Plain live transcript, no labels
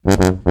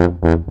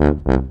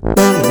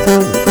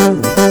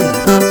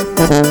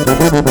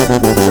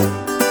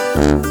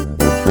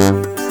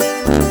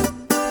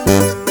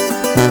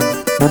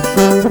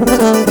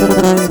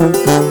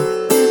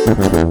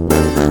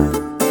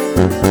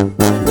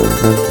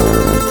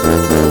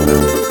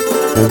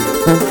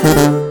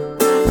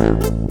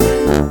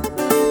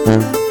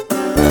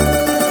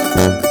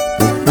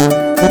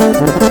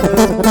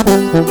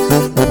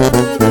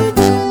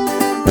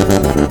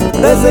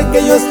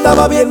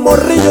bien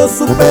morrillo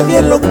supe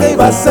bien lo que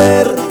iba a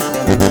hacer,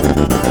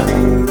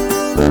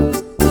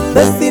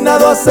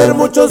 destinado a hacer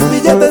muchos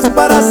billetes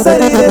para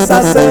hacer y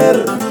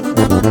deshacer,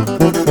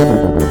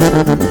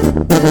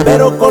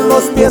 pero con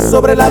los pies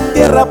sobre la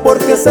tierra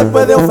porque se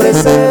puede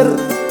ofrecer.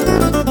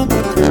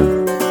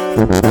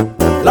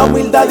 La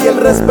humildad y el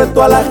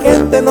respeto a la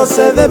gente no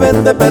se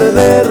deben de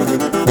perder.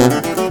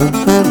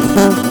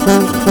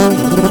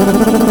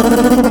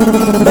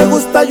 Me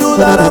gusta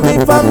ayudar a mi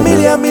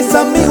familia, a mis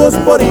amigos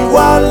por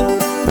igual,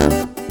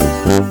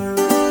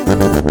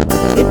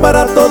 y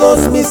para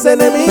todos mis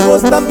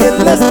enemigos también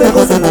les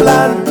dejo su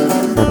plan.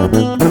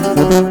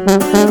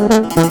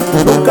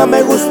 Nunca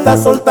me gusta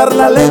soltar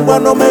la lengua,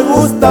 no me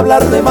gusta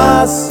hablar de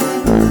más,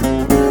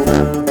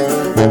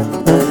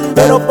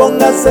 pero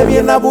pónganse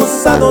bien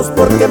abusados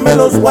porque me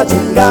los voy a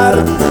chingar.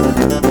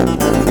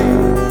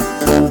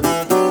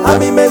 A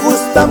mí me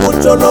gusta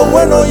mucho lo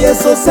bueno y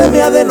eso se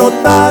me ha de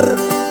notar.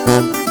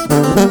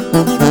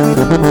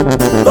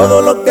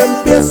 Todo lo que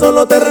empiezo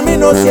lo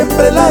termino,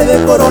 siempre la he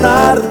de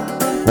coronar.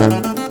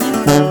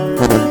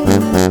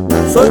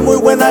 Soy muy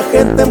buena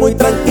gente, muy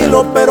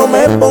tranquilo, pero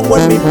me pongo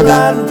en mi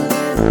plan.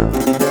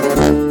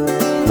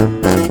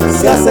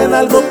 Si hacen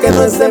algo que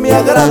no es de mi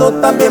agrado,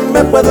 también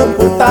me puedo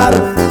emputar.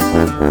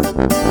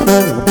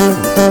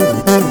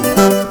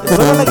 ¿Le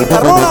suena la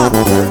guitarrona?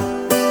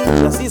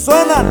 Y así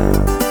suenan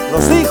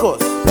los hijos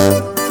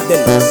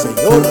del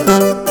Señor.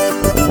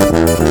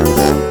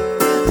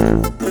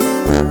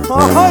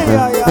 Ay,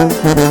 ay, ay.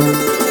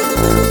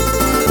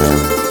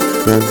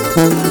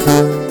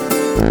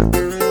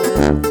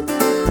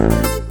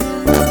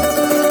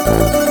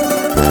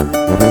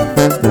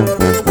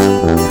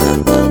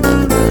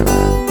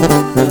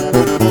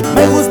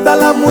 Me gusta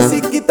la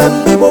musiquita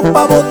en vivo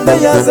pa'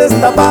 botellas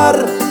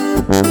destapar,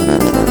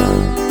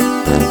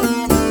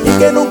 y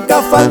que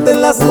nunca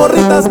falten las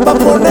morritas pa'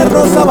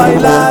 ponernos a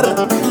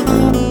bailar.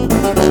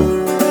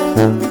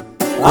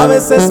 A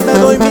veces me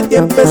doy mi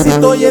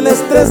tiempecito y el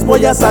estrés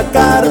voy a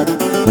sacar.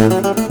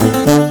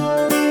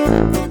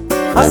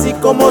 Así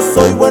como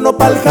soy bueno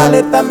pa'l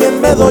jale,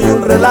 también me doy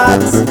un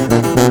relax.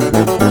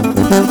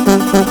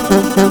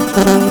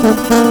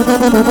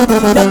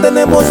 Ya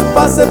tenemos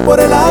pase por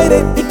el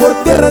aire y por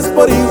tierra es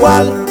por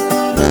igual.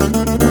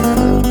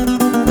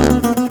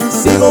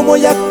 Sigo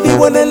muy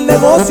activo en el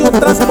negocio,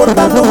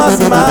 transportando más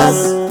y más.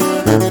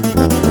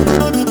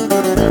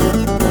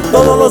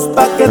 Todos los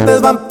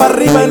paquetes van para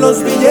arriba y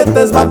los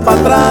billetes van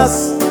para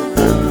atrás.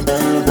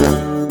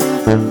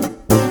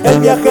 El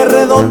viaje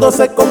redondo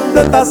se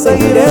completa,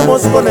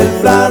 seguiremos con el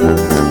plan.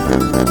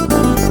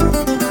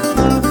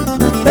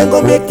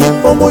 Tengo mi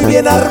equipo muy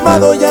bien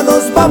armado, ya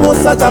nos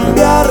vamos a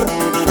cambiar.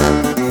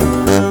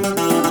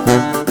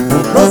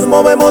 Nos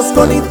movemos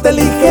con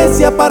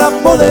inteligencia para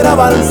poder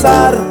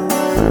avanzar.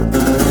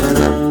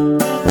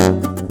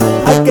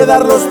 Hay que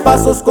dar los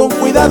pasos con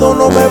cuidado,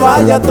 no me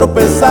vaya a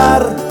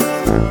tropezar.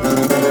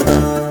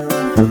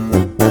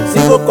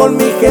 Sigo con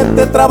mi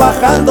gente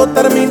trabajando,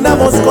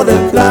 terminamos con el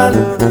plan.